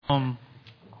Psalm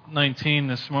 19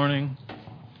 this morning.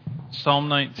 Psalm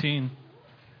 19.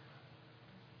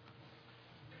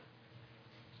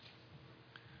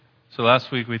 So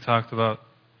last week we talked about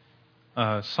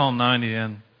Psalm 90,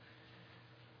 and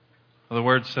the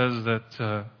Word says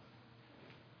that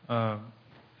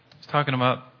it's talking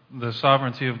about the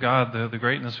sovereignty of God, the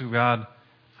greatness of God,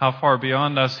 how far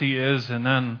beyond us He is. And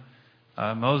then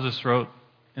Moses wrote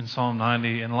in Psalm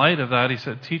 90, in light of that, he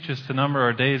said, teach us to number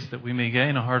our days that we may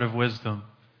gain a heart of wisdom.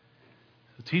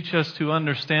 So teach us to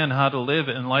understand how to live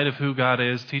in light of who God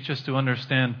is. Teach us to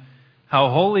understand how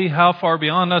holy, how far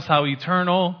beyond us, how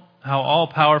eternal, how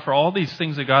all-powerful, all these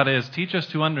things that God is. Teach us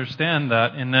to understand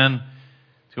that, and then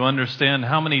to understand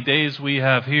how many days we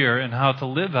have here and how to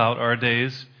live out our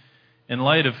days in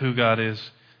light of who God is.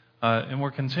 And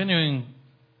we're continuing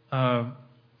kind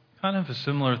of a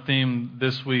similar theme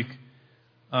this week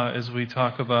as we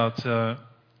talk about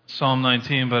Psalm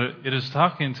 19, but it is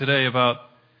talking today about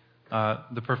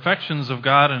the perfections of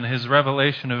God and His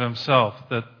revelation of Himself,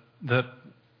 that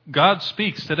God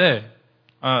speaks today.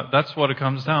 That's what it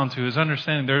comes down to, is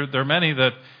understanding. There are many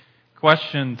that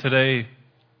question today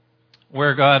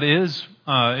where God is.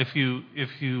 If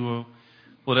you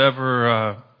would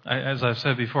ever, as I've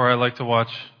said before, I like to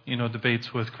watch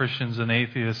debates with Christians and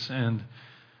atheists, and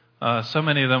so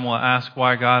many of them will ask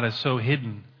why God is so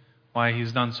hidden, why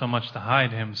He's done so much to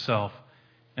hide Himself.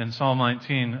 And Psalm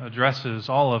 19 addresses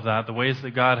all of that, the ways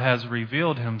that God has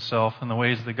revealed Himself and the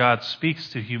ways that God speaks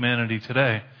to humanity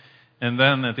today. And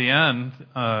then at the end,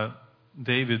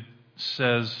 David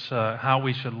says how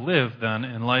we should live then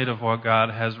in light of what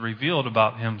God has revealed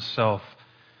about Himself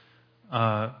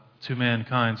to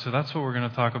mankind. So that's what we're going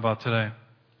to talk about today.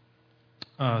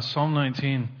 Psalm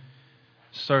 19,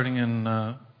 starting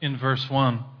in verse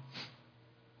 1.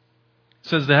 It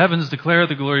says, the heavens declare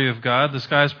the glory of God, the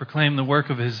skies proclaim the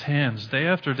work of His hands. Day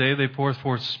after day they pour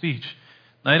forth speech.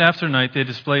 Night after night they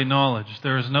display knowledge.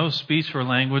 There is no speech or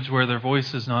language where their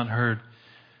voice is not heard.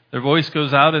 Their voice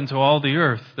goes out into all the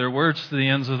earth, their words to the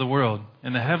ends of the world.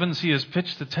 In the heavens He has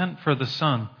pitched a tent for the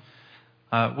sun,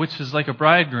 which is like a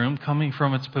bridegroom coming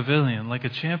from its pavilion, like a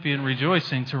champion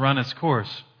rejoicing to run its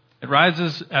course. It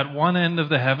rises at one end of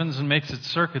the heavens and makes its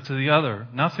circuit to the other.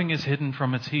 Nothing is hidden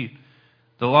from its heat.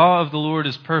 The law of the Lord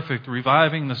is perfect,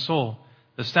 reviving the soul.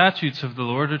 The statutes of the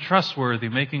Lord are trustworthy,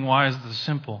 making wise the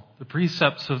simple. The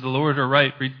precepts of the Lord are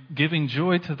right, giving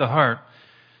joy to the heart.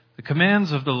 The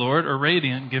commands of the Lord are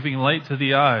radiant, giving light to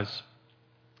the eyes.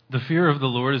 The fear of the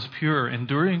Lord is pure,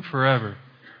 enduring forever.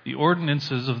 The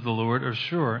ordinances of the Lord are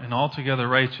sure and altogether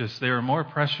righteous. They are more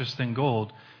precious than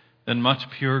gold, than much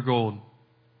pure gold.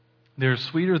 They are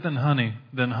sweeter than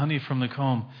honey from the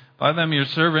comb. By them your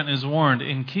servant is warned.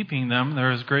 In keeping them there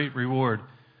is great reward.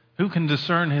 Who can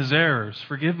discern his errors?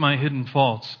 Forgive my hidden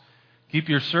faults. Keep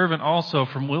your servant also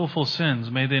from willful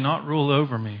sins. May they not rule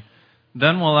over me.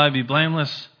 Then will I be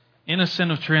blameless,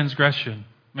 innocent of transgression.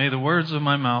 May the words of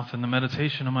my mouth and the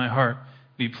meditation of my heart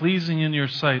be pleasing in your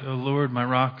sight, O Lord, my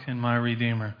rock and my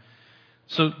redeemer.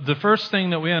 So the first thing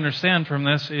that we understand from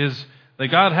this is that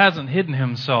God hasn't hidden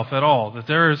Himself at all, that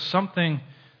there is something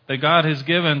that God has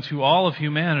given to all of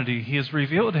humanity. He has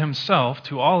revealed Himself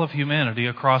to all of humanity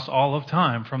across all of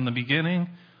time, from the beginning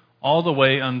all the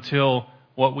way until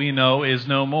what we know is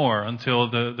no more, until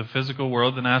the physical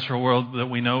world, the natural world that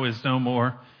we know is no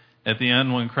more. At the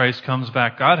end, when Christ comes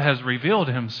back, God has revealed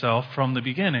Himself from the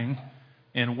beginning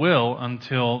and will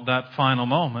until that final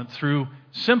moment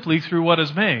simply through what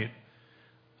is made.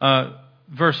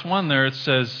 Verse 1 there, it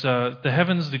says, the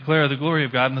heavens declare the glory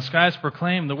of God, and the skies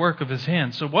proclaim the work of His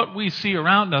hands. So what we see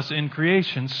around us in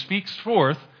creation speaks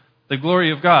forth the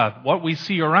glory of God. What we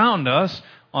see around us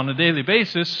on a daily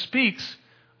basis speaks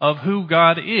of who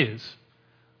God is.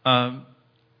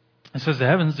 It says the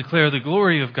heavens declare the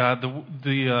glory of God.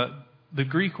 The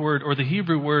Greek word, or the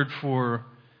Hebrew word for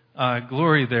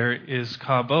glory there is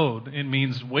kabod. It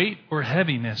means weight or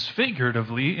heaviness.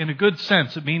 Figuratively, in a good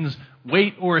sense, it means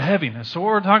weight or heaviness. So what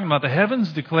we're talking about, the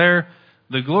heavens declare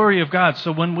the glory of God.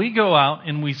 So when we go out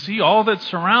and we see all that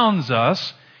surrounds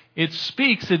us, it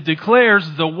declares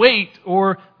the weight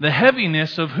or the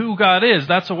heaviness of who God is.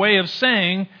 That's a way of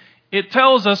saying it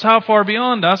tells us how far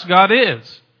beyond us God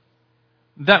is.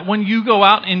 That when you go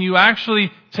out and you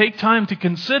actually take time to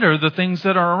consider the things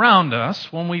that are around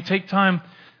us, when we take time,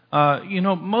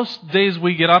 most days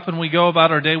we get up and we go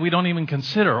about our day, we don't even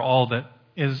consider all that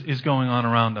is going on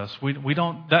around us. We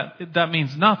don't, that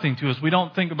means nothing to us. We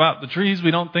don't think about the trees. We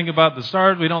don't think about the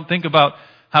stars. We don't think about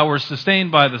how we're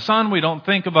sustained by the sun. We don't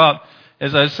think about,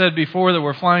 as I said before, that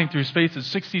we're flying through space at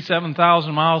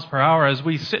 67,000 miles per hour as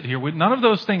we sit here. None of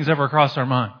those things ever cross our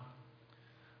mind.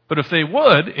 But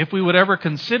if we would ever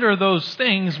consider those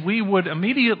things, we would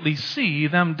immediately see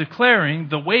them declaring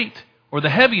the weight or the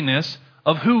heaviness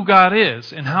of who God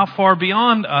is and how far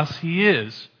beyond us He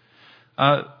is.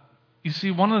 You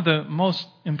see, one of the most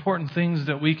important things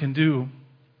that we can do,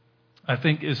 I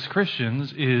think, as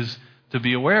Christians, is to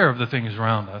be aware of the things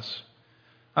around us.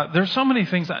 There's so many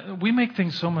things. We make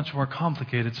things so much more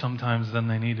complicated sometimes than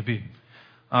they need to be.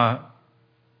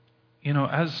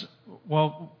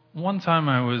 One time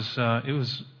it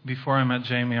was before I met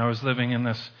Jamie, I was living in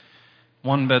this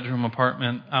one-bedroom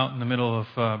apartment out in the middle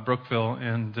of Brookville,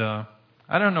 and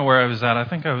I don't know where I was at. I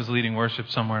think I was leading worship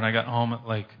somewhere, and I got home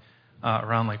at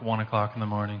around 1 o'clock in the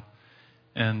morning.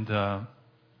 And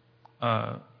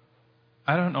I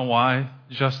don't know why,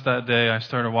 just that day I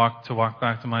started to walk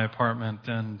back to my apartment,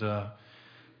 and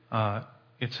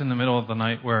it's in the middle of the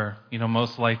night where,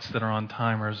 most lights that are on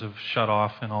timers have shut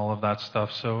off and all of that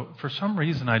stuff. So for some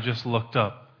reason, I just looked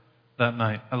up that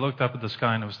night. I looked up at the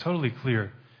sky, and it was totally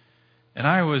clear. And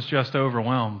I was just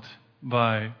overwhelmed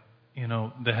by,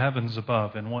 the heavens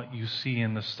above and what you see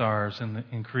in the stars and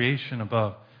in creation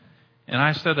above. And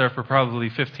I stood there for probably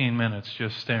 15 minutes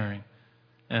just staring.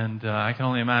 And I can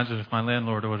only imagine if my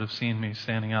landlord would have seen me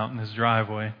standing out in his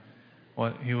driveway,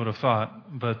 what he would have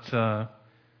thought. But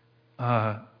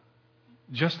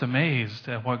just amazed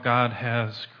at what God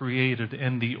has created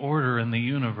and the order in the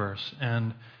universe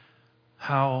and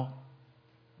how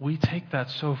we take that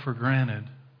so for granted,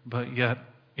 but yet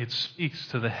it speaks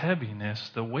to the heaviness,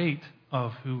 the weight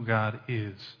of who God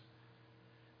is.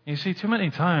 You see, too many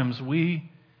times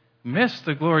we miss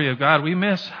the glory of God. We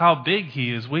miss how big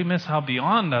He is. We miss how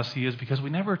beyond us He is because we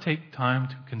never take time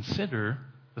to consider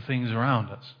the things around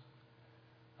us.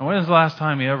 And when is the last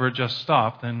time you ever just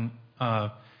stopped and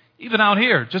even out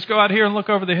here, just go out here and look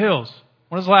over the hills?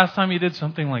 When is the last time you did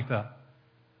something like that?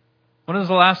 When is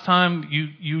the last time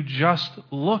you just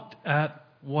looked at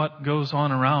what goes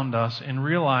on around us and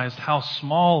realized how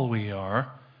small we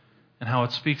are and how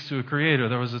it speaks to a Creator?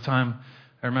 There was a time,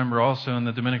 I remember also in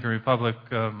the Dominican Republic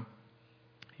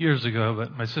years ago,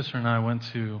 but my sister and I went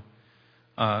to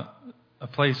a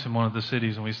place in one of the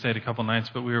cities, and we stayed a couple nights,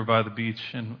 but we were by the beach,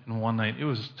 and one night it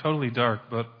was totally dark,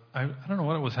 but I don't know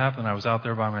what was happening. I was out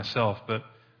there by myself, but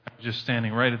I was just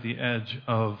standing right at the edge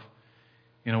of,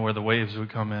 where the waves would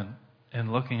come in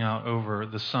and looking out over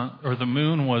the sun, or the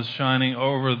moon was shining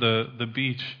over the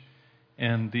beach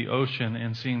and the ocean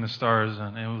and seeing the stars,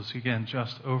 and it was, again,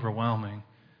 just overwhelming.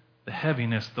 The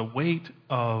heaviness, the weight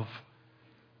of,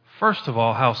 first of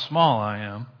all, how small I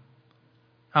am,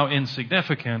 how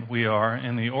insignificant we are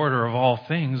in the order of all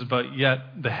things, but yet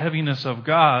the heaviness of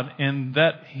God, and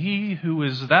that He who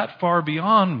is that far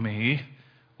beyond me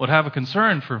would have a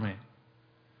concern for me.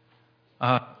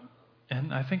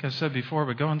 And I think I said before,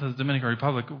 but going to the Dominican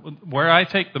Republic, where I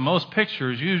take the most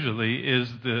pictures usually is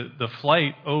the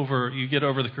flight over, you get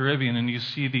over the Caribbean and you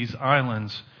see these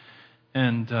islands,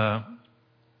 and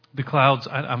the clouds,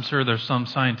 I'm sure there's some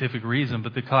scientific reason,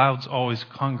 but the clouds always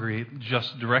congregate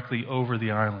just directly over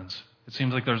the islands. It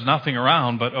seems like there's nothing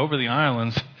around, but over the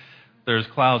islands, there's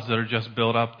clouds that are just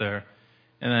built up there.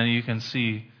 And then you can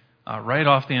see right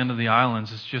off the end of the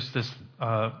islands, it's just this,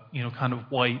 kind of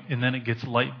white, and then it gets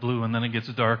light blue, and then it gets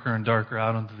darker and darker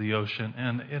out into the ocean.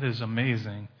 And it is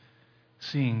amazing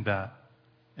seeing that.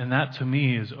 And that, to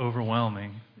me, is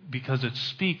overwhelming because it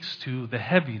speaks to the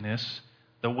heaviness,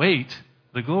 the weight,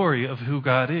 the glory of who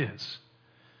God is.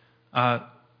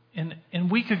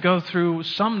 And we could go through,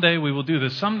 someday we will do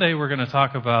this, someday we're going to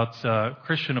talk about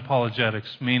Christian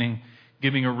apologetics, meaning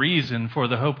giving a reason for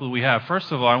the hope that we have.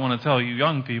 First of all, I want to tell you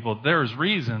young people, there is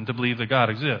reason to believe that God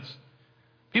exists.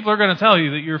 People are going to tell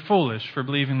you that you're foolish for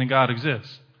believing that God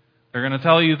exists. They're going to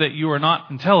tell you that you are not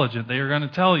intelligent. They are going to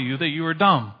tell you that you are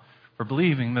dumb for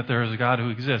believing that there is a God who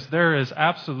exists. There is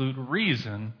absolute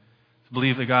reason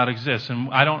believe that God exists. And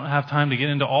I don't have time to get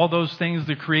into all those things,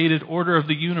 the created order of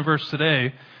the universe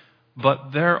today,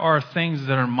 but there are things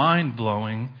that are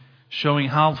mind-blowing, showing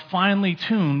how finely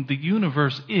tuned the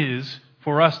universe is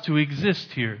for us to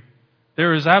exist here.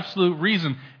 There is absolute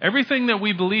reason. Everything that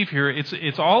we believe here,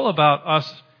 it's all about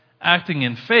us acting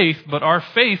in faith, but our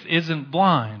faith isn't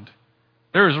blind.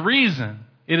 There is reason.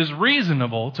 It is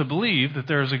reasonable to believe that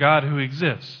there is a God who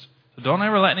exists. So don't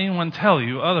ever let anyone tell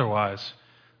you otherwise.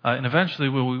 And eventually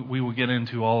we will get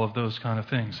into all of those kind of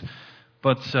things.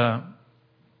 But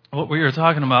what we are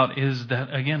talking about is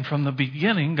that, again, from the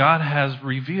beginning, God has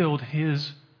revealed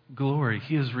His glory.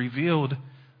 He has revealed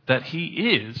that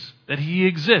He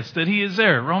exists, that He is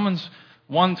there. Romans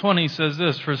 1:20 says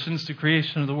this, "For since the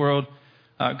creation of the world,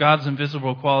 God's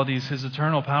invisible qualities, His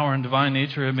eternal power and divine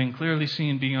nature have been clearly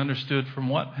seen, being understood from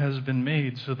what has been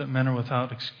made, so that men are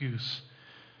without excuse.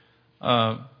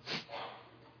 And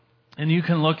you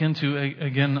can look into,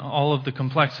 again, all of the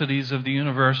complexities of the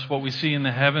universe, what we see in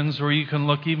the heavens, or you can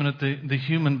look even at the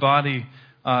human body.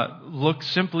 Look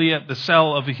simply at the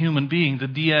cell of a human being, the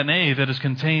DNA that is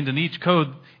contained in each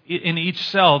code, in each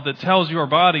cell that tells your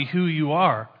body who you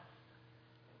are.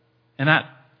 And that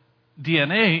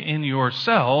DNA in your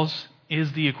cells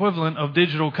is the equivalent of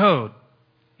digital code.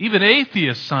 Even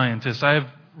atheist scientists, I have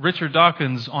Richard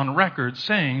Dawkins on record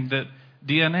saying that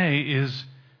DNA is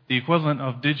the equivalent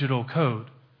of digital code.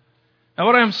 Now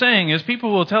what I'm saying is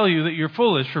people will tell you that you're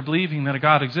foolish for believing that a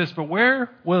God exists, but where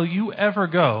will you ever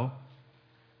go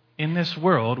in this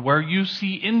world where you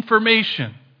see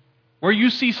information, where you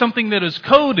see something that is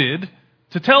coded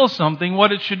to tell something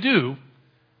what it should do?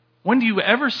 When do you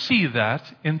ever see that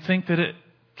and think that it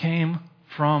came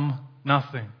from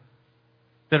nothing?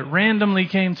 That it randomly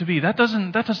came to be? That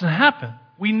doesn't happen.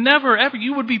 We never ever,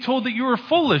 you would be told that you were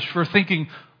foolish for thinking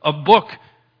a book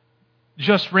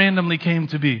just randomly came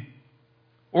to be.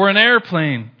 Or an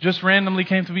airplane just randomly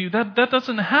came to be. That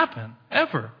doesn't happen,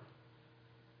 ever.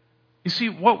 You see,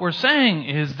 what we're saying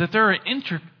is that there are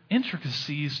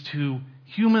intricacies to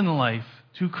human life,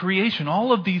 to creation,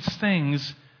 all of these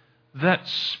things that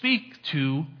speak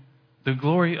to the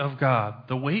glory of God,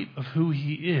 the weight of who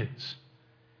He is.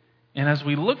 And as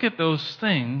we look at those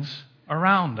things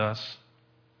around us,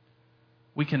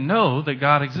 we can know that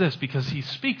God exists because He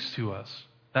speaks to us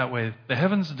that way. The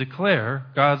heavens declare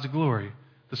God's glory.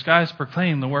 The skies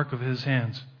proclaim the work of His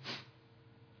hands.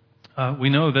 We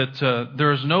know that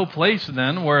there is no place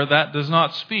then where that does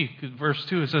not speak. In verse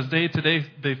 2 it says, day to day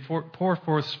they pour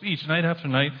forth speech. Night after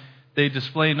night they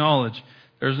display knowledge.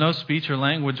 There is no speech or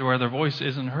language where their voice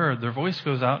isn't heard. Their voice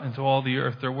goes out into all the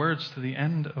earth, their words to the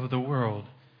end of the world.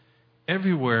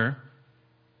 Everywhere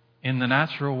in the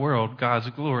natural world, God's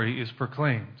glory is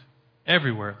proclaimed.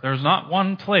 Everywhere. There's not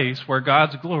one place where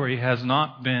God's glory has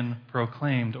not been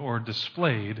proclaimed or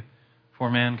displayed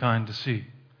for mankind to see.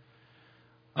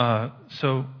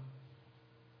 So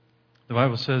the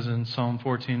Bible says in Psalm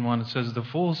 14:1, it says, the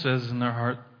fool says in their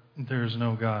heart, there is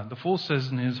no God. The fool says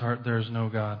in his heart, there is no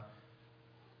God.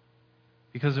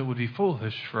 Because it would be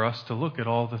foolish for us to look at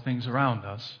all the things around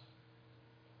us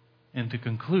and to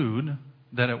conclude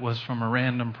that it was from a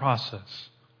random process.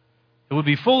 It would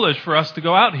be foolish for us to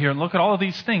go out here and look at all of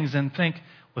these things and think,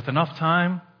 with enough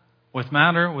time, with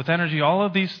matter, with energy, all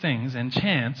of these things, and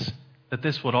chance, that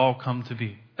this would all come to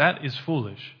be. That is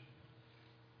foolish.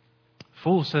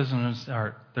 Fool says in his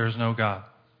heart, there is no God.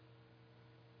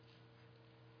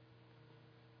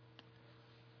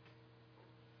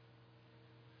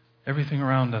 Everything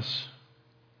around us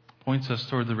points us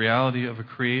toward the reality of a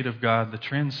creative God that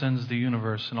transcends the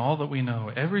universe and all that we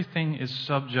know. Everything is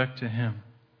subject to Him.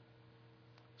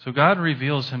 So God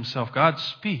reveals Himself. God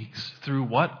speaks through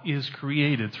what is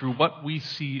created, through what we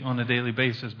see on a daily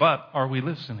basis. But are we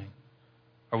listening?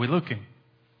 Are we looking?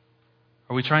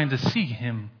 Are we trying to see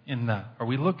Him in that? Are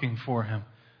we looking for Him?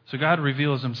 So God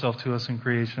reveals Himself to us in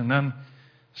creation. And then,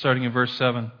 starting in verse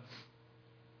 7,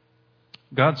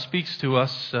 God speaks to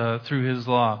us through His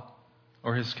law,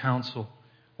 or His counsel,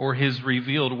 or His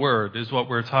revealed word is what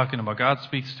we're talking about. God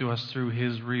speaks to us through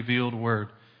His revealed word.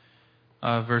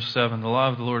 Verse 7, the law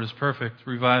of the Lord is perfect,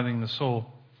 reviving the soul.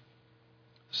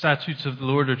 The statutes of the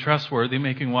Lord are trustworthy,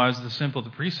 making wise the simple. The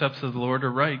precepts of the Lord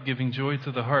are right, giving joy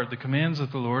to the heart. The commands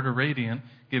of the Lord are radiant,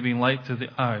 giving light to the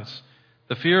eyes.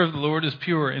 The fear of the Lord is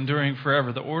pure, enduring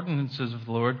forever. The ordinances of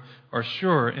the Lord are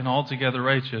sure and altogether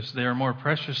righteous. They are more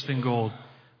precious than gold,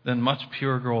 than much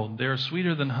pure gold. They are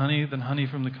sweeter than honey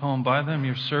from the comb. By them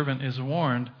your servant is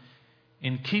warned.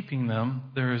 In keeping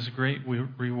them there is great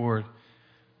reward.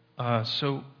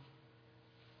 So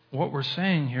what we're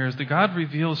saying here is that God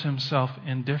reveals Himself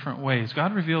in different ways.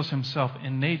 God reveals Himself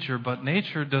in nature, but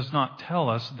nature does not tell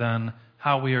us then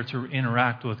how we are to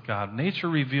interact with God. Nature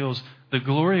reveals the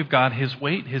glory of God, His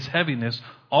weight, His heaviness,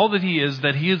 all that He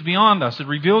is beyond us. It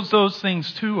reveals those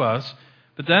things to us,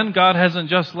 but then God hasn't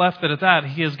just left it at that.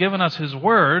 He has given us His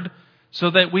Word so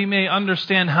that we may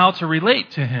understand how to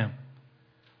relate to Him,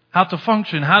 how to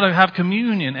function, how to have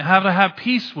communion, how to have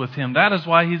peace with Him. That is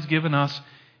why He's given us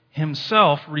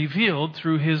Himself revealed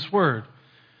through His Word.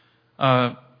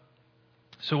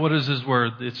 So what is His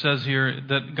Word? It says here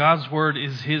that God's Word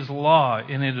is His law,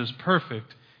 and it is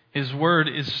perfect. His Word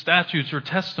is statutes or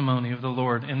testimony of the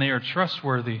Lord, and they are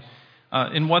trustworthy.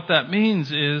 And what that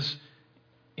means is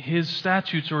His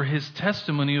statutes or His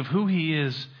testimony of who He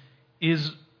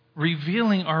is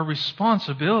revealing our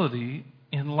responsibility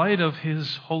in light of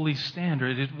His holy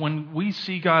standard, when we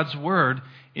see God's Word,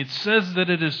 it says that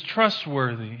it is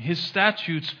trustworthy. His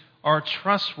statutes are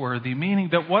trustworthy, meaning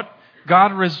that what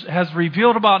God has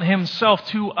revealed about Himself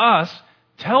to us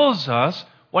tells us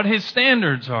what His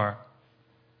standards are.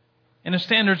 And His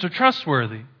standards are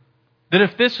trustworthy. That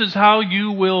if this is how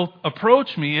you will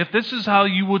approach me, if this is how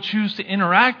you will choose to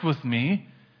interact with me,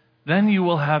 then you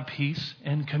will have peace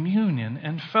and communion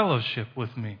and fellowship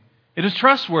with me. It is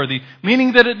trustworthy,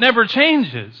 meaning that it never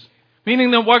changes.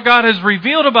 Meaning that what God has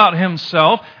revealed about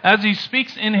Himself as He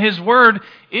speaks in His Word,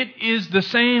 it is the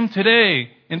same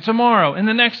today and tomorrow and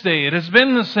the next day. It has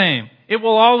been the same. It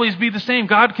will always be the same.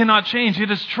 God cannot change. It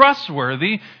is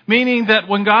trustworthy, meaning that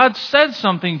when God says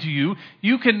something to you,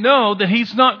 you can know that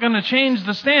He's not going to change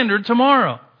the standard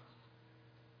tomorrow.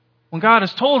 When God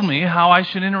has told me how I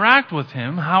should interact with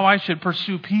Him, how I should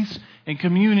pursue peace and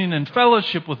communion and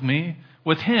fellowship with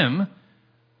Him,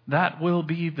 that will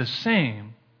be the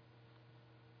same.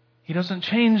 He doesn't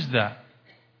change that.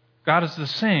 God is the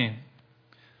same.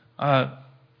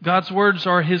 God's words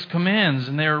are His commands,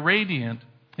 and they are radiant.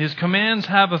 His commands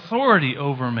have authority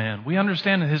over man. We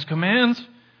understand that His commands,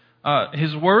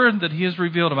 His Word that He has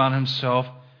revealed about Himself,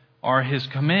 are His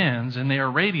commands, and they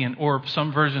are radiant, or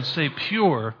some versions say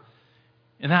pure.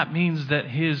 And that means that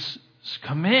His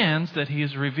commands that He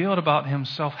has revealed about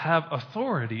Himself have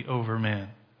authority over man.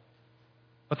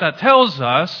 What that tells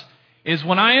us is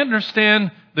when I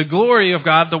understand the glory of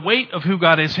God, the weight of who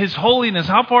God is, His holiness,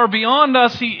 how far beyond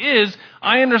us He is,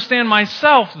 I understand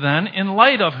myself then in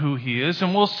light of who He is,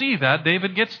 and we'll see that.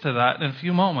 David gets to that in a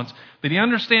few moments. But he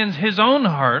understands his own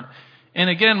heart, and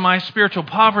again, my spiritual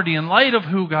poverty in light of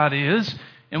who God is.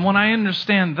 And when I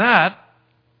understand that,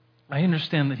 I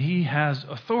understand that He has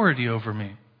authority over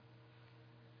me.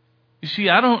 You see,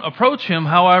 I don't approach Him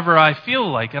however I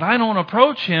feel like it. I don't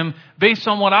approach Him based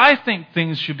on what I think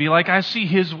things should be like. I see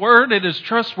His Word. It is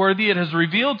trustworthy. It has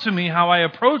revealed to me how I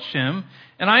approach Him.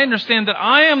 And I understand that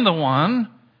I am the one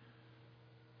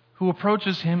who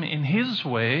approaches Him in His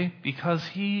way because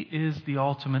He is the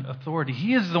ultimate authority.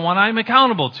 He is the one I'm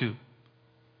accountable to.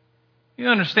 You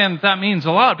understand that means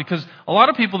a lot, because a lot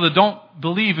of people that don't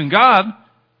believe in God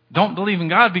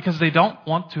because they don't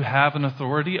want to have an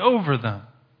authority over them.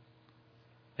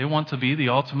 They want to be the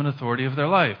ultimate authority of their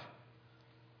life.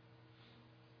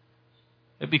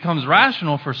 It becomes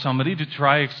rational for somebody to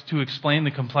try to explain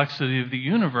the complexity of the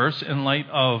universe in light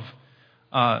of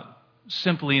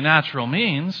simply natural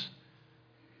means.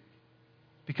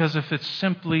 Because if it's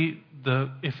simply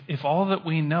if all that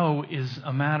we know is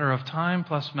a matter of time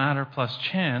plus matter plus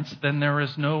chance, then there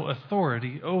is no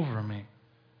authority over me.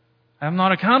 I'm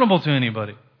not accountable to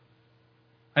anybody.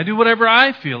 I do whatever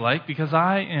I feel like because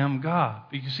I am God.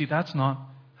 But you see, that's not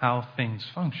how things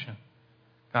function.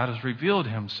 God has revealed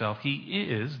Himself.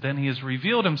 He has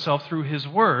revealed Himself through His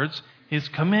words, His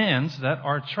commands that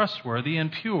are trustworthy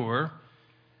and pure,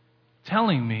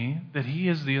 telling me that He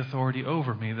is the authority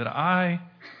over me, that I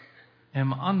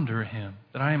am under Him,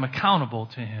 that I am accountable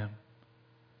to Him.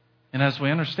 And as we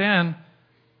understand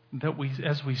that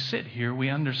as we sit here, we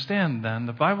understand then,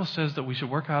 the Bible says that we should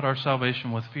work out our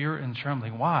salvation with fear and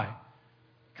trembling. Why?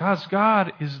 Because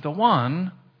God is the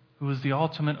one who is the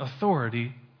ultimate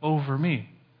authority over me.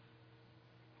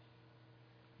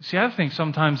 See, I think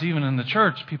sometimes even in the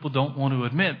church, people don't want to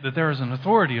admit that there is an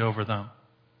authority over them.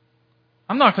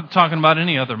 I'm not talking about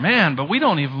any other man, but we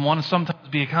don't even want to sometimes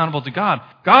be accountable to God.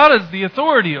 God is the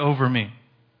authority over me.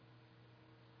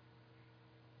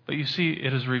 But you see,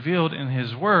 it is revealed in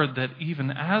His Word that even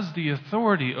as the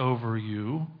authority over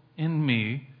you, in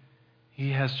me,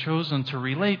 He has chosen to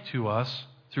relate to us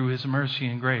through His mercy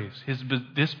and grace. His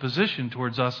disposition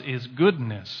towards us is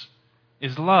goodness,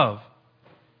 is love.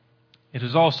 It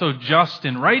is also just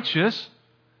and righteous.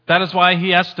 That is why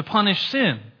He has to punish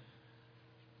sin.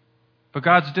 But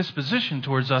God's disposition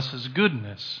towards us is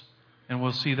goodness. And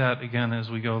we'll see that again as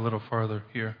we go a little farther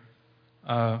here.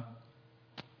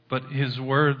 But His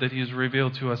Word that He has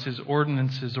revealed to us, His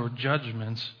ordinances or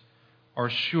judgments, are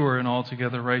sure and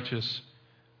altogether righteous.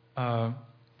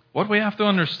 What we have to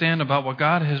understand about what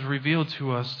God has revealed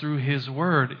to us through His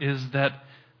Word is that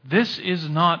this is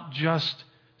not just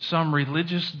some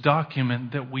religious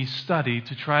document that we study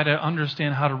to try to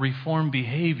understand how to reform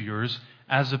behaviors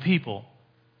as a people.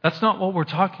 That's not what we're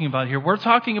talking about here. We're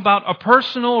talking about a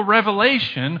personal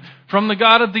revelation from the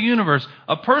God of the universe.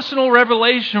 A personal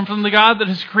revelation from the God that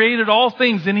has created all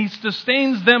things, and He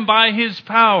sustains them by His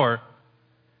power.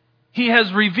 He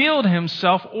has revealed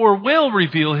Himself, or will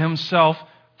reveal Himself,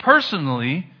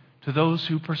 personally to those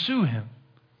who pursue Him.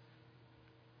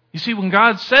 You see, when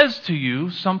God says to you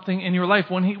something in your life,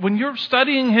 when you're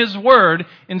studying His Word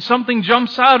and something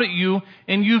jumps out at you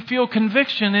and you feel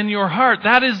conviction in your heart,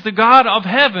 that is the God of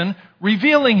heaven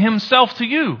revealing Himself to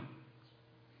you.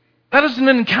 That is an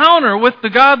encounter with the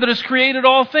God that has created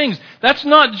all things. That's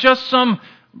not just some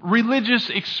religious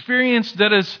experience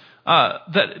that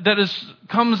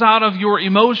comes out of your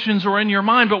emotions or in your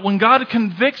mind, but when God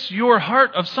convicts your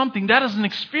heart of something, that is an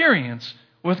experience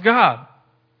with God.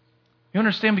 You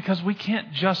understand? Because we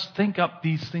can't just think up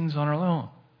these things on our own.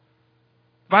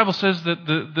 The Bible says that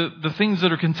the things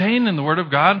that are contained in the Word of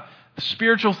God, the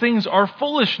spiritual things, are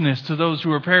foolishness to those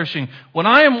who are perishing. When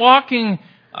I am walking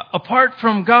apart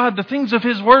from God, the things of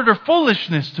His Word are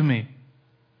foolishness to me.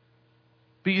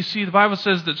 But you see, the Bible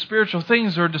says that spiritual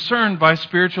things are discerned by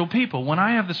spiritual people. When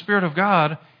I have the Spirit of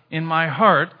God in my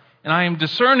heart, and I am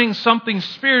discerning something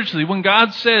spiritually, when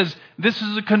God says, this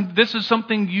is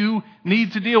something you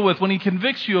need to deal with, when He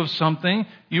convicts you of something,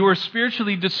 you are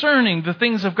spiritually discerning the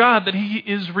things of God that He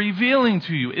is revealing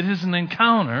to you. It is an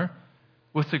encounter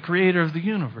with the Creator of the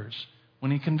universe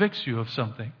when He convicts you of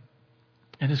something.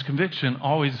 And His conviction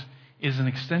always is an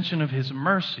extension of His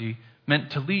mercy,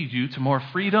 meant to lead you to more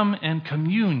freedom and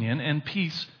communion and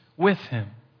peace with Him.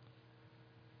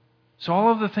 So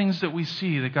all of the things that we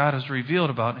see that God has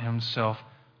revealed about Himself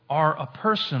are a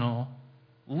personal,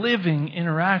 living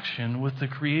interaction with the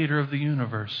Creator of the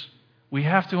universe. We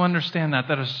have to understand that.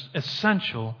 That is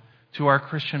essential to our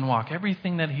Christian walk.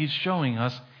 Everything that He's showing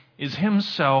us is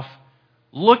Himself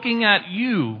looking at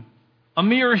you, a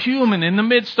mere human, in the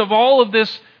midst of all of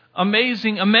this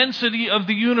amazing immensity of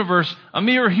the universe, a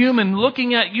mere human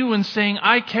looking at you and saying,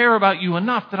 I care about you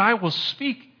enough that I will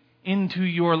speak into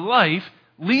your life,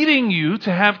 leading you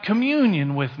to have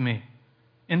communion with me,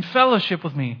 in fellowship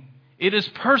with me. It is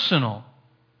personal,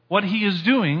 what He is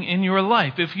doing in your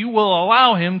life. If you will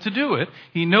allow Him to do it,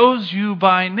 He knows you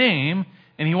by name,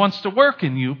 and He wants to work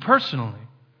in you personally.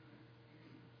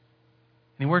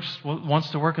 And He wants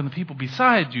to work in the people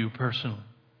beside you personally.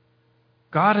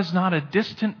 God is not a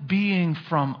distant being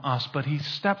from us, but He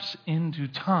steps into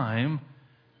time,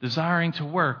 desiring to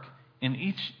work in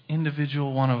each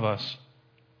individual one of us.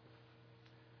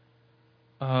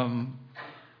 Psalm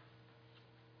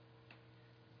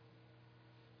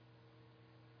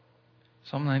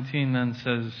 19 then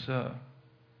says,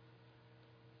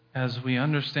 as we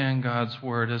understand God's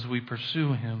Word, as we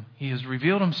pursue Him, He has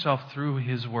revealed Himself through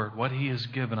His Word, what He has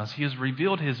given us. He has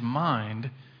revealed His mind,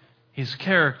 His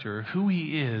character, who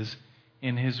He is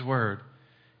in His Word.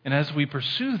 And as we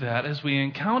pursue that, as we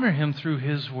encounter Him through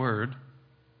His Word,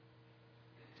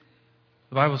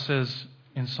 the Bible says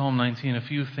in Psalm 19 a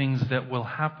few things that will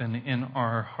happen in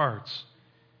our hearts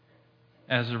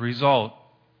as a result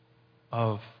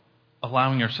of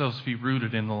allowing ourselves to be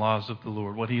rooted in the laws of the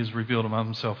Lord, what He has revealed about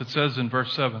Himself. It says in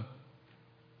verse 7, it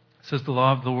says, the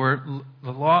law of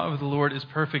the Lord is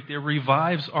perfect. It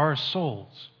revives our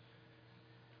souls.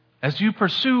 As you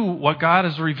pursue what God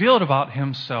has revealed about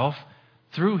Himself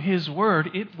through His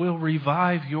Word, it will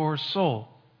revive your soul.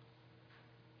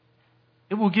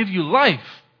 It will give you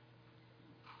life.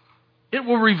 It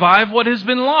will revive what has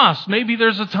been lost. Maybe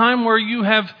there's a time where you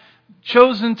have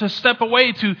chosen to step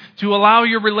away to allow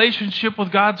your relationship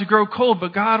with God to grow cold,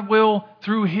 but God will,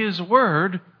 through His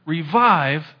Word,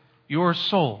 revive your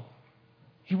soul.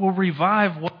 He will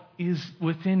revive what is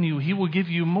within you. He will give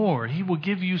you more. He will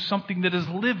give you something that is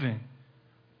living.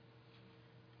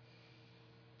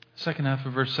 Second half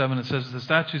of verse 7, it says, the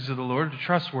statutes of the Lord are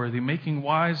trustworthy, making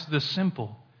wise the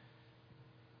simple.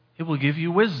 It will give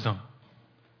you wisdom.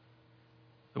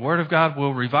 The Word of God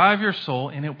will revive your soul,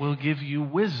 and it will give you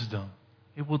wisdom.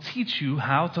 It will teach you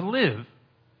how to live.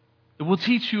 It will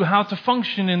teach you how to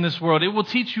function in this world. It will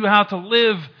teach you how to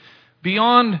live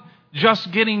beyond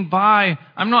just getting by.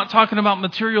 I'm not talking about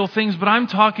material things, but I'm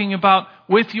talking about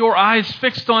with your eyes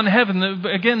fixed on heaven.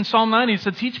 Again, Psalm 90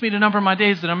 said, teach me to number my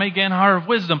days that I may gain a heart of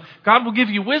wisdom. God will give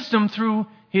you wisdom through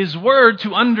His Word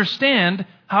to understand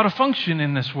how to function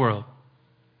in this world.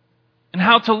 And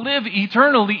how to live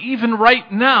eternally even right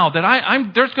now.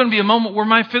 That there's going to be a moment where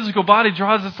my physical body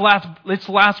draws its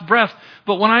last breath.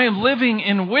 But when I am living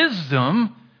in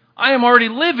wisdom, I am already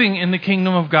living in the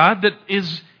kingdom of God that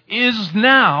is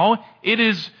now. It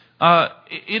is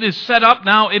set up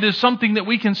now. It is something that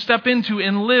we can step into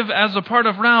and live as a part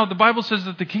of now. The Bible says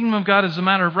that the kingdom of God is a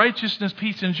matter of righteousness,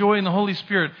 peace, and joy in the Holy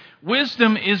Spirit.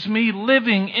 Wisdom is me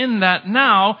living in that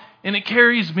now, and it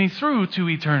carries me through to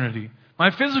eternity. My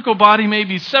physical body may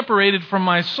be separated from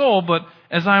my soul, but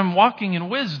as I am walking in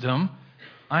wisdom,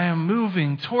 I am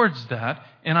moving towards that,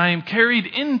 and I am carried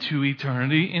into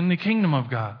eternity in the kingdom of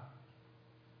God.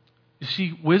 You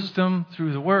see, wisdom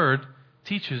through the Word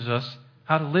teaches us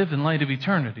how to live in light of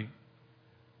eternity.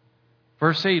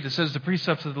 Verse 8, it says, the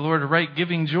precepts of the Lord are right,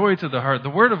 giving joy to the heart. The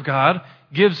Word of God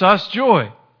gives us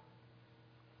joy.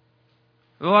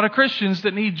 There are a lot of Christians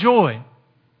that need joy.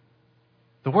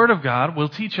 The Word of God will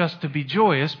teach us to be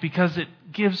joyous because it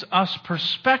gives us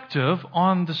perspective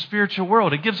on the spiritual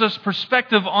world. It gives us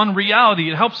perspective on reality.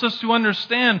 It helps us to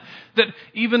understand that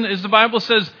even as the Bible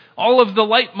says, all of the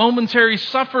light momentary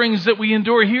sufferings that we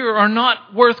endure here are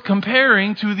not worth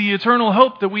comparing to the eternal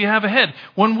hope that we have ahead.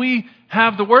 When we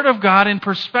have the Word of God in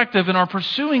perspective and are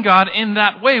pursuing God in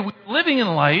that way, we're living in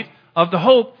light of the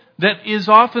hope that is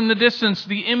off in the distance,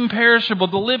 the imperishable,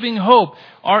 the living hope,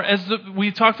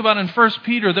 we talked about in 1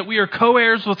 Peter, that we are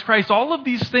co-heirs with Christ. All of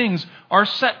these things are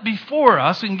set before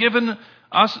us and given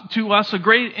to us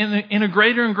in a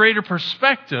greater and greater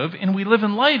perspective, and we live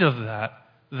in light of that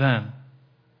then.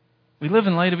 We live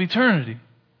in light of eternity.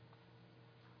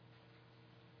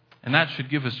 And that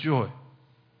should give us joy.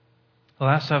 The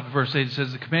last half of verse 8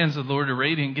 says, the commands of the Lord are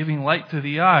radiant, giving light to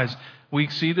the eyes. We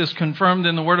see this confirmed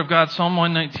in the Word of God. Psalm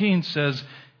 119 says,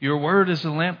 your Word is a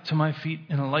lamp to my feet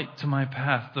and a light to my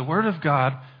path. The Word of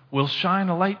God will shine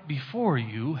a light before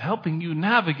you, helping you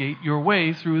navigate your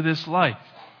way through this life.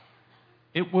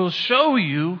 It will show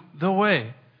you the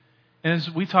way. And as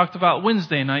we talked about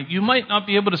Wednesday night, you might not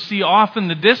be able to see off in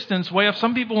the distance way off.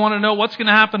 Some people want to know what's going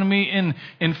to happen to me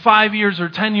in 5 years or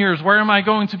 10 years. Where am I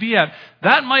going to be at?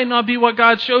 That might not be what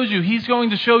God shows you. He's going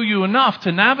to show you enough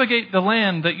to navigate the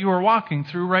land that you are walking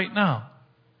through right now.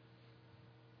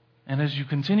 And as you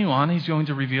continue on, He's going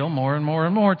to reveal more and more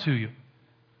and more to you.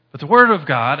 But the Word of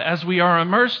God, as we are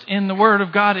immersed in the Word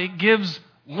of God, it gives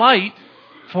light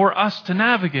for us to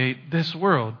navigate this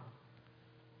world.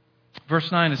 Verse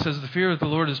 9, it says, the fear of the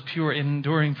Lord is pure,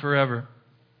 enduring forever.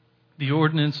 The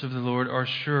ordinance of the Lord are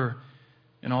sure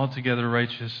and altogether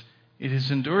righteous. It is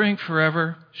enduring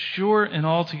forever, sure and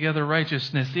altogether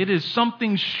righteousness. It is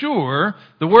something sure,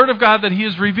 the Word of God that He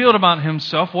has revealed about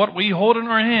Himself, what we hold in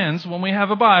our hands when we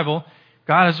have a Bible,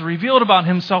 God has revealed about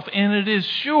Himself, and it is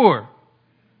sure.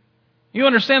 You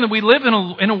understand that we live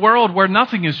in a world where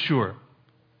nothing is sure.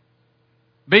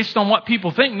 Based on what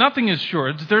people think, nothing is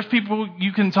sure. There's people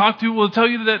you can talk to who will tell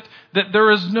you that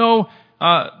there is no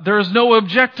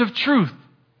objective truth.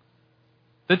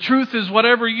 The truth is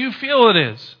whatever you feel it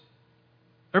is.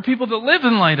 There are people that live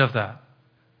in light of that.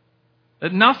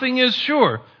 That nothing is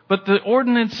sure. But the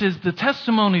ordinances, the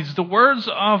testimonies, the words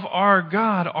of our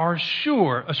God are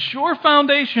sure. A sure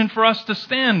foundation for us to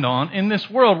stand on in this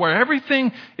world where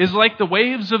everything is like the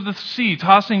waves of the sea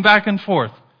tossing back and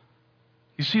forth.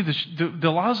 You see, the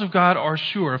laws of God are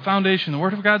sure, a foundation. The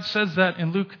Word of God says that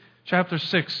in Luke chapter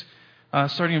 6,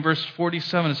 starting in verse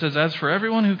 47. It says, as for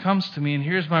everyone who comes to me and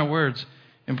hears my words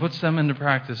and puts them into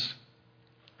practice,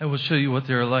 I will show you what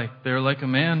they are like. They are like a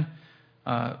man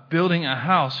building a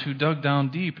house who dug down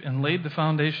deep and laid the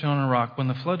foundation on a rock. When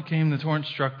the flood came, the torrent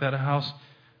struck that house.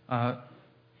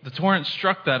 The torrent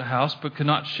struck that house, but could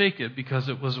not shake it because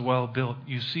it was well built.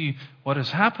 You see, what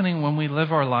is happening when we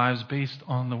live our lives based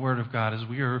on the Word of God is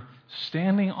we are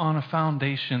standing on a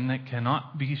foundation that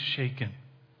cannot be shaken.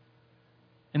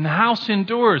 And the house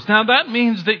endures. Now that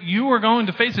means that you are going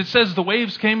to face, it says the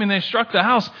waves came and they struck the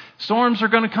house. Storms are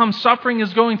going to come, suffering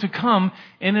is going to come,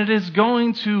 and it is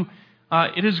going to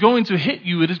hit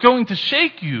you, it is going to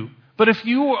shake you. But if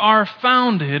you are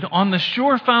founded on the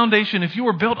sure foundation, if you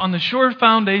are built on the sure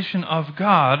foundation of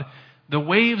God, the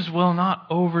waves will not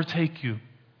overtake you.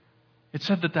 It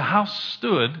said that the house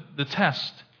stood the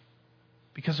test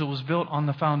because it was built on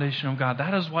the foundation of God.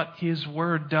 That is what His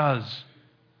Word does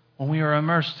when we are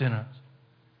immersed in it.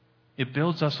 It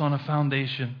builds us on a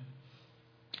foundation.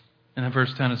 And in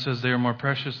verse 10 it says, they are more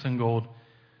precious than gold,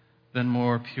 than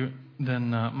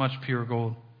much pure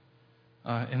gold.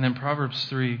 And then Proverbs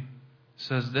 3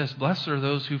 says this, blessed are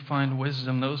those who find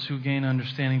wisdom, those who gain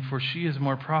understanding, for she is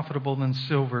more profitable than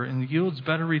silver and yields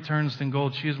better returns than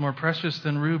gold. She is more precious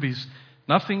than rubies.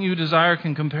 Nothing you desire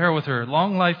can compare with her.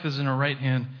 Long life is in her right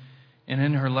hand, and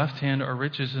in her left hand are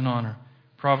riches and honor.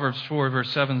 Proverbs 4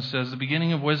 verse 7 says, the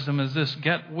beginning of wisdom is this,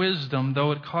 get wisdom,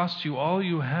 though it costs you all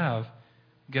you have,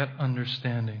 get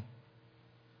understanding.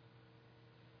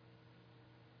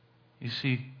 You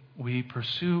see, we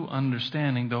pursue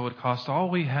understanding, though it costs all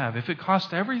we have. If it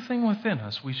costs everything within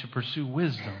us, we should pursue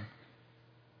wisdom.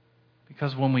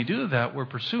 Because when we do that, we're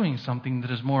pursuing something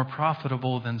that is more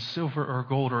profitable than silver or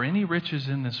gold or any riches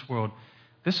in this world.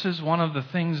 This is one of the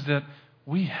things that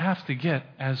we have to get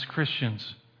as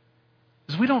Christians.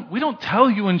 Is we don't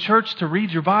tell you in church to read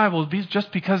your Bible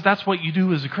just because that's what you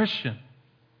do as a Christian.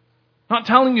 I'm not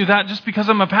telling you that just because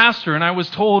I'm a pastor and I was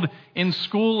told in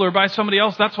school or by somebody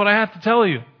else that's what I have to tell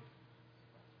you.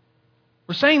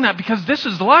 We're saying that because this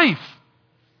is life.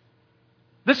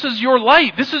 This is your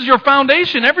light. This is your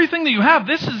foundation. Everything that you have,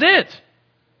 this is it.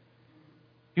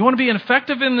 You want to be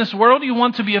effective in this world? You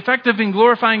want to be effective in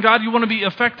glorifying God? You want to be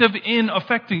effective in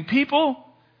affecting people?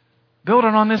 Build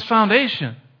it on this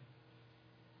foundation.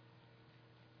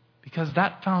 Because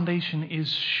that foundation is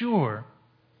sure.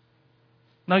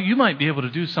 Now, you might be able to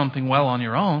do something well on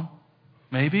your own.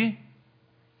 Maybe.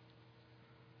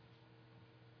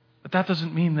 But that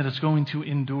doesn't mean that it's going to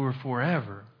endure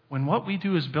forever. When what we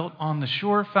do is built on the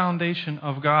sure foundation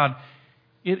of God,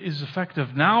 it is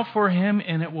effective now for Him,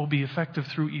 and it will be effective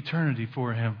through eternity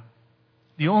for Him.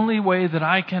 The only way that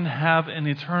I can have an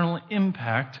eternal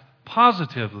impact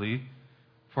positively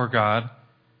for God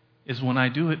is when I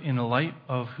do it in the light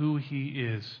of who He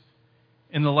is.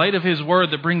 In the light of His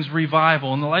Word that brings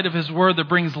revival, in the light of His Word that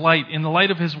brings light, in the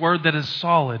light of His Word that is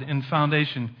solid in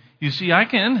foundation. You see, I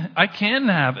can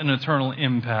have an eternal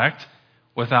impact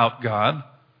without God,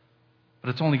 but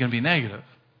it's only going to be negative.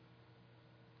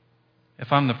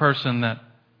 If I'm the person that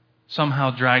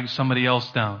somehow drags somebody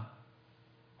else down,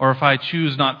 or if I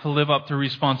choose not to live up to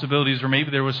responsibilities, or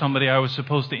maybe there was somebody I was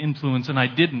supposed to influence and I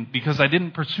didn't because I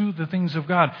didn't pursue the things of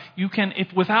God.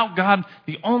 If without God,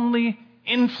 the only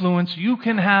influence you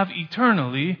can have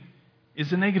eternally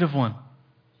is a negative one.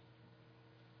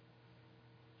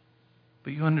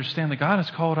 But you understand that God has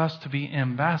called us to be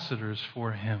ambassadors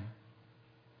for Him.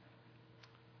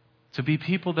 To be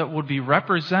people that would be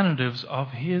representatives of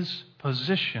His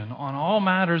position on all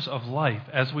matters of life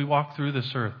as we walk through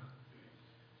this earth.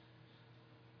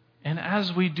 And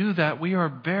as we do that, we are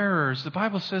bearers. The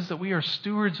Bible says that we are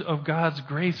stewards of God's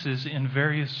graces in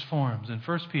various forms. In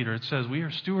 1 Peter, it says we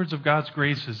are stewards of God's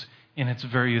graces in its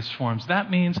various forms. That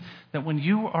means that when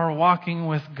you are walking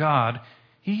with God,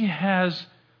 He has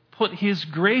put His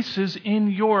graces in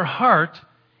your heart,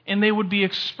 and they would be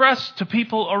expressed to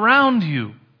people around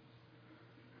you.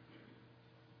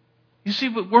 You see,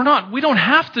 but we don't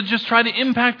have to just try to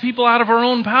impact people out of our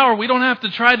own power. We don't have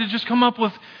to try to just come up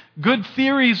with good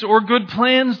theories or good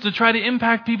plans to try to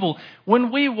impact people.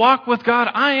 When we walk with God,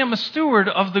 I am a steward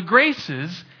of the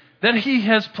graces that He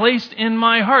has placed in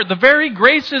my heart. The very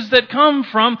graces that come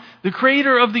from the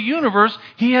Creator of the universe,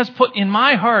 He has put in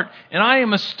my heart, and I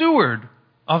am a steward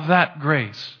of that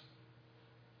grace.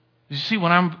 You see,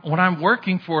 when I'm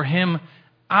working for Him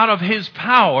out of His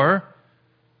power,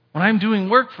 when I'm doing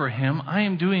work for Him, I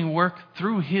am doing work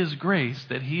through His grace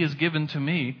that He has given to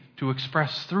me to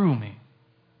express through me.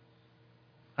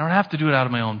 I don't have to do it out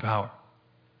of my own power.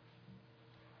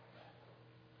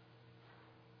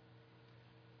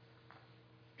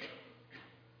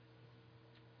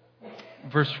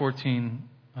 Verse 14,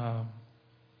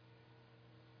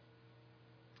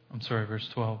 verse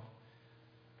 12.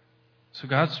 So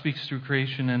God speaks through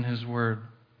creation and His Word.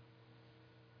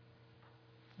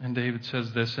 And David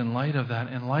says this, in light of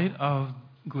that, in light of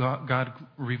God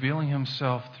revealing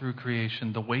Himself through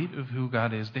creation, the weight of who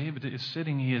God is, David is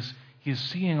sitting, he is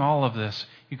seeing all of this.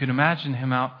 You can imagine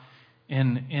him out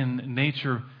in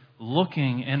nature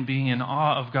looking and being in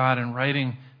awe of God and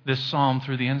writing this psalm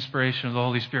through the inspiration of the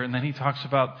Holy Spirit. And then he talks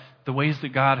about the ways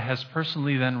that God has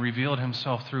personally then revealed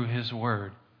Himself through His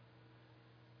Word.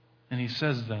 And he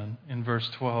says then in verse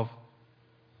 12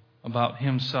 about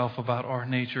Himself, about our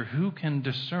nature, who can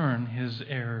discern His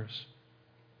errors?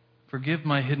 Forgive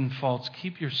my hidden faults.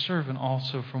 Keep your servant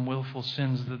also from willful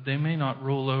sins, that they may not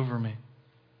rule over me.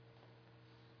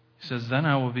 He says, then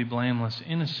I will be blameless,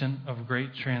 innocent of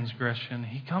great transgression.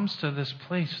 He comes to this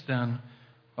place then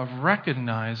of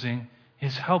recognizing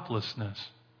his helplessness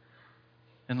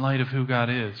in light of who God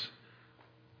is.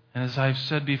 And as I've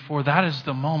said before, that is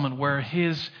the moment where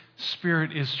his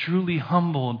spirit is truly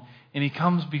humbled and he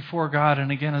comes before God.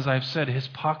 And again, as I've said, his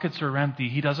pockets are empty.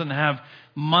 He doesn't have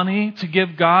money to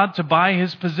give God to buy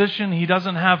his position. He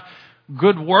doesn't have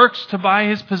good works to buy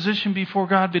his position before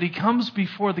God, but he comes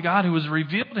before the God who has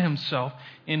revealed Himself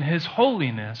in His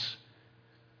holiness.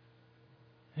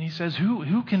 And he says,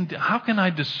 how can I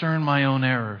discern my own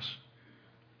errors?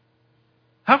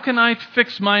 How can I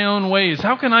fix my own ways?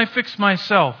 How can I fix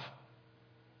myself?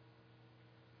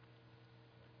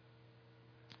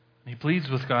 And he pleads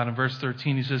with God in verse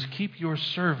 13. He says, keep your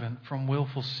servant from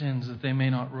willful sins, that they may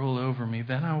not rule over me.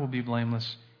 Then I will be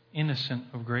blameless, innocent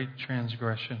of great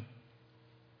transgression.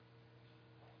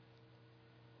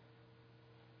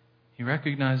 He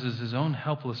recognizes his own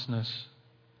helplessness.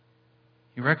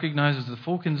 He recognizes the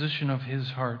full condition of his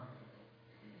heart.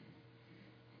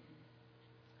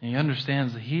 And he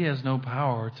understands that he has no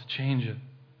power to change it.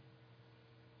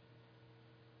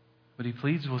 but he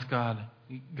pleads with God.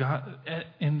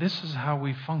 And this is how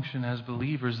we function as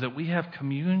believers, that we have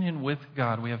communion with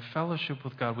God. We have fellowship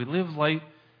with God. We live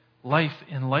life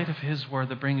in light of His Word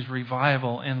that brings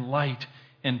revival and light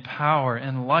and power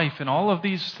and life and all of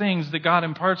these things that God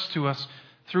imparts to us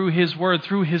through His Word,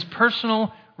 through His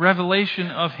personal revelation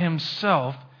of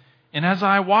Himself. And as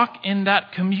I walk in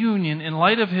that communion in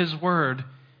light of His Word,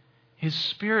 His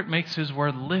Spirit makes His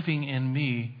Word living in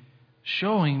me,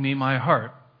 showing me my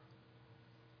heart.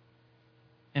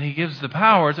 And He gives the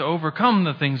power to overcome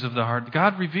the things of the heart.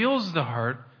 God reveals the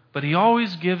heart, but He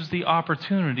always gives the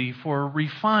opportunity for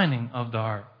refining of the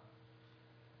heart.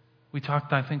 We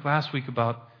talked, I think, last week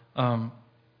about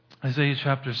Isaiah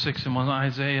chapter 6, and when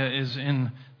Isaiah is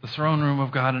in the throne room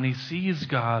of God and he sees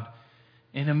God,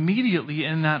 and immediately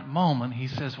in that moment he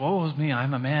says, "Woe is me,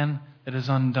 I'm a man that is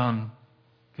undone,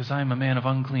 because I am a man of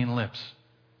unclean lips."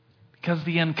 Because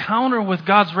the encounter with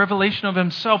God's revelation of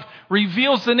Himself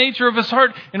reveals the nature of His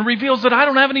heart and reveals that I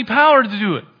don't have any power to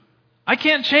do it. I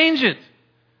can't change it.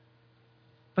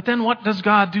 But then what does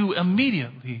God do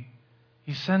immediately?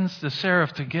 He sends the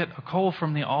seraph to get a coal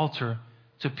from the altar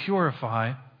to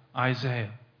purify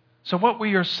Isaiah. So what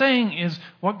we are saying is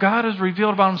what God has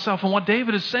revealed about Himself. And what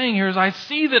David is saying here is, I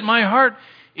see that my heart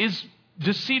is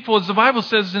deceitful, as the Bible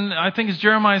says in, I think it's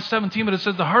Jeremiah 17, but it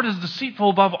says the heart is deceitful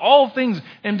above all things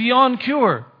and beyond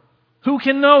cure. Who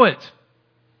can know it?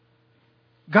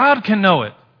 God can know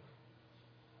it.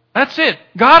 That's it.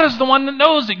 God is the one that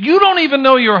knows it. You don't even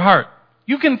know your heart.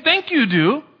 You can think you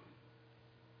do,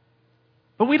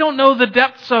 but we don't know the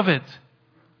depths of it.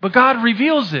 But God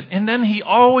reveals it, and then He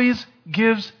always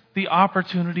gives the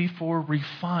opportunity for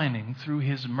refining through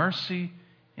His mercy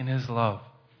and His love.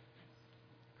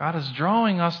 God is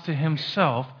drawing us to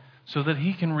Himself so that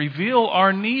He can reveal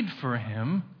our need for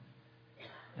Him,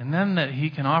 and then that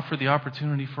He can offer the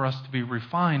opportunity for us to be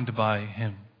refined by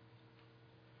Him.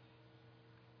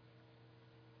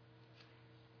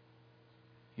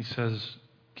 He says,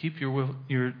 "Keep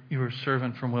your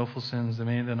servant from willful sins, the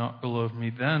man that not beloved me.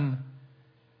 Then,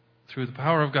 through the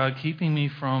power of God keeping me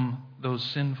from those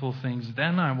sinful things,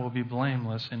 then I will be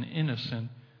blameless and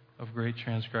innocent of great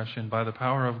transgression by the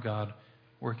power of God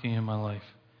working in my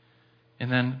life."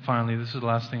 And then finally, this is the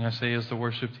last thing I say as the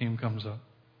worship team comes up.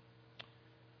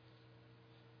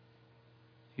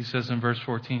 He says in verse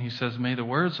 14, he says, "May the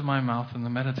words of my mouth and the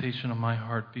meditation of my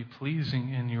heart be pleasing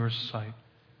in your sight,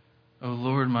 O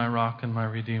Lord, my rock and my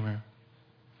redeemer."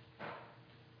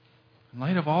 In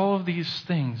light of all of these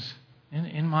things,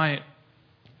 in my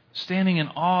standing in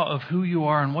awe of who you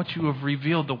are and what you have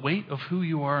revealed, the weight of who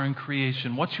you are in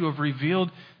creation, what you have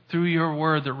revealed through your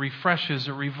word that refreshes,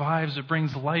 it revives, it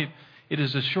brings light, it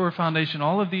is a sure foundation,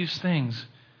 all of these things,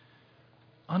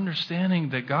 understanding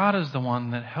that God is the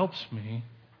one that helps me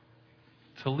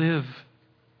to live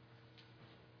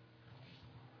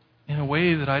in a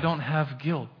way that I don't have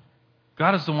guilt.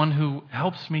 God is the one who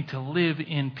helps me to live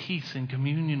in peace and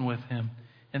communion with Him.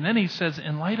 And then he says,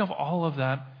 in light of all of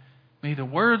that, may the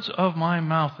words of my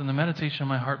mouth and the meditation of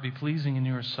my heart be pleasing in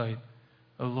your sight,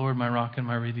 O Lord, my rock and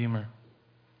my redeemer.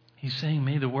 He's saying,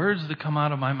 may the words that come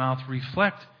out of my mouth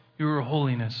reflect your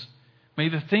holiness. May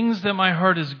the things that my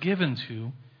heart is given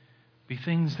to be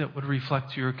things that would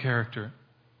reflect your character.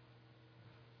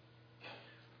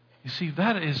 You see,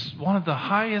 that is one of the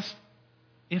highest,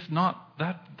 if not,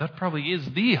 that probably is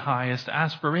the highest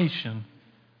aspiration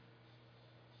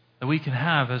that we can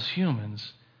have as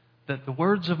humans, that the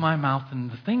words of my mouth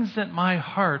and the things that my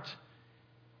heart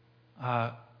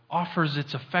offers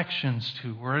its affections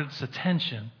to, or its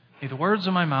attention, may the words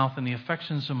of my mouth and the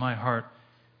affections of my heart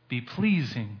be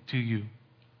pleasing to you,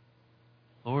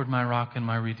 Lord, my rock and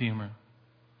my redeemer.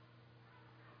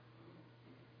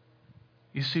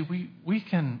 You see, we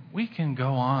can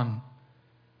go on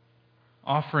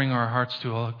offering our hearts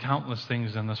to countless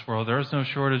things in this world. There is no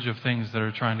shortage of things that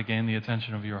are trying to gain the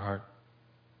attention of your heart.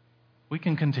 We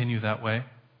can continue that way.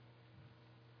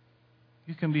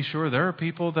 You can be sure there are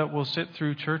people that will sit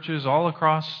through churches all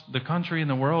across the country and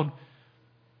the world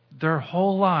their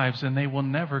whole lives, and they will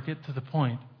never get to the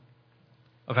point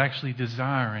of actually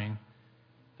desiring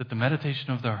that the meditation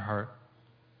of their heart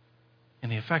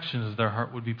and the affections of their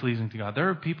heart would be pleasing to God. There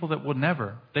are people that will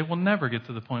never get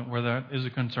to the point where that is a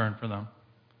concern for them.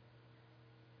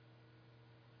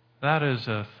 That is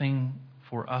a thing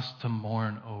for us to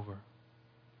mourn over,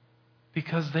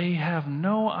 because they have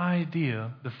no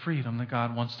idea the freedom that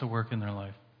God wants to work in their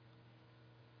life.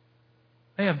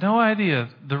 They have no idea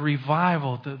the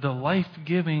revival, the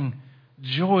life-giving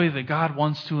joy that God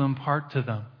wants to impart to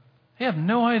them. They have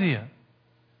no idea.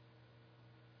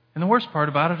 And the worst part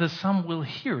about it is some will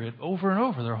hear it over and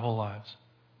over their whole lives.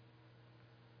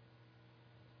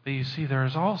 But you see, there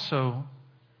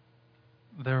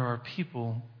are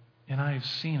people, and I've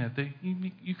seen it, that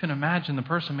you can imagine the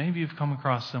person, maybe you've come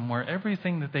across them, where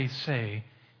everything that they say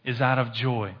is out of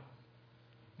joy,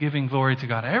 giving glory to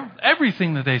God.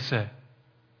 Everything that they say.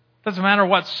 Doesn't matter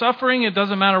what suffering, it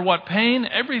doesn't matter what pain,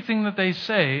 everything that they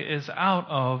say is out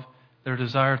of their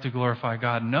desire to glorify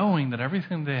God, knowing that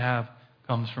everything they have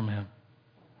comes from Him.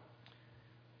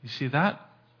 You see, that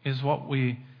is what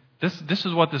this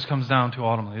is what this comes down to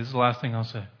ultimately. This is the last thing I'll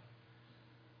say.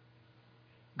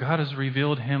 God has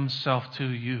revealed Himself to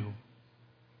you.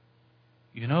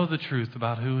 You know the truth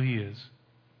about who He is.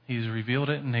 He's revealed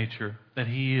it in nature, that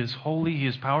He is holy, He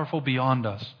is powerful beyond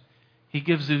us. He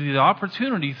gives you the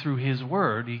opportunity through His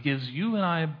Word. He gives you and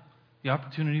I the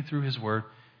opportunity through His Word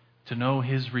to know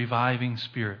His reviving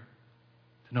Spirit,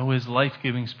 to know His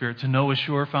life-giving Spirit, to know a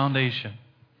sure foundation.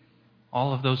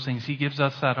 All of those things. He gives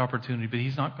us that opportunity, but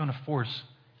He's not going to force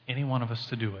any one of us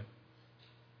to do it.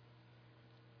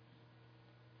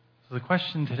 So the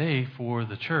question today for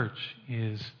the church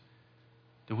is,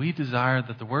 do we desire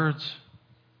that the words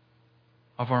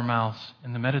of our mouths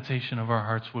and the meditation of our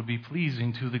hearts would be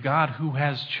pleasing to the God who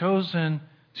has chosen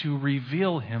to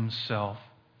reveal Himself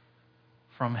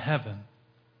from heaven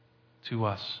to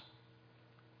us?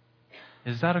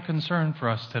 Is that a concern for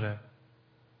us today?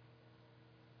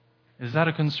 Is that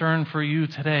a concern for you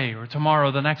today or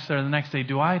tomorrow, the next day, or the next day?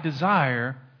 Do I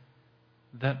desire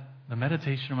that the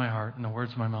meditation of my heart and the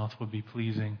words of my mouth would be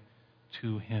pleasing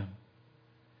to Him?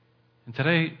 And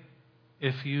today,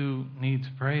 if you need to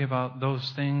pray about those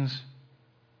things,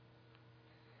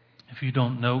 if you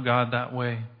don't know God that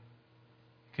way,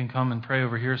 you can come and pray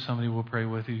over here. Somebody will pray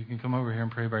with you. You can come over here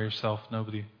and pray by yourself.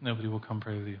 Nobody will come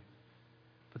pray with you.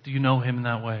 But do you know Him in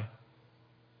that way?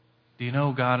 Do you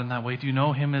know God in that way? Do you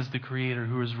know Him as the Creator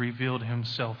who has revealed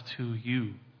Himself to you?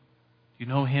 Do you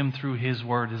know Him through His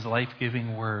Word, His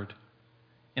life-giving Word?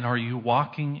 And are you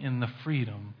walking in the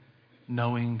freedom,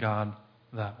 knowing God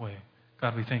that way?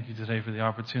 God, we thank You today for the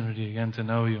opportunity again to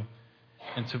know You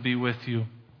and to be with You.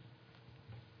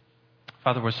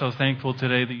 Father, we're so thankful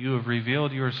today that You have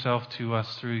revealed Yourself to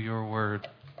us through Your Word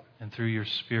and through Your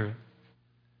Spirit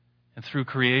and through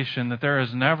creation, that there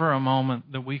is never a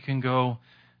moment that we can go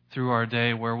through our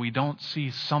day where we don't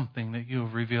see something that You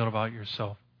have revealed about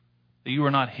Yourself, that You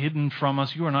are not hidden from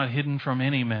us, You are not hidden from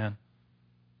any man.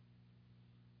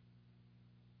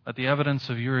 But the evidence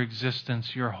of Your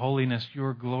existence, Your holiness,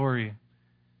 Your glory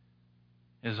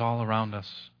is all around us.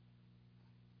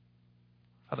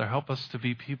 Father, help us to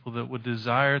be people that would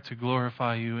desire to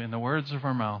glorify You in the words of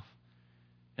our mouth,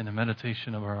 in the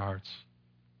meditation of our hearts.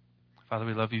 Father,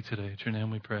 we love You today. In Your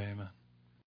name we pray, amen.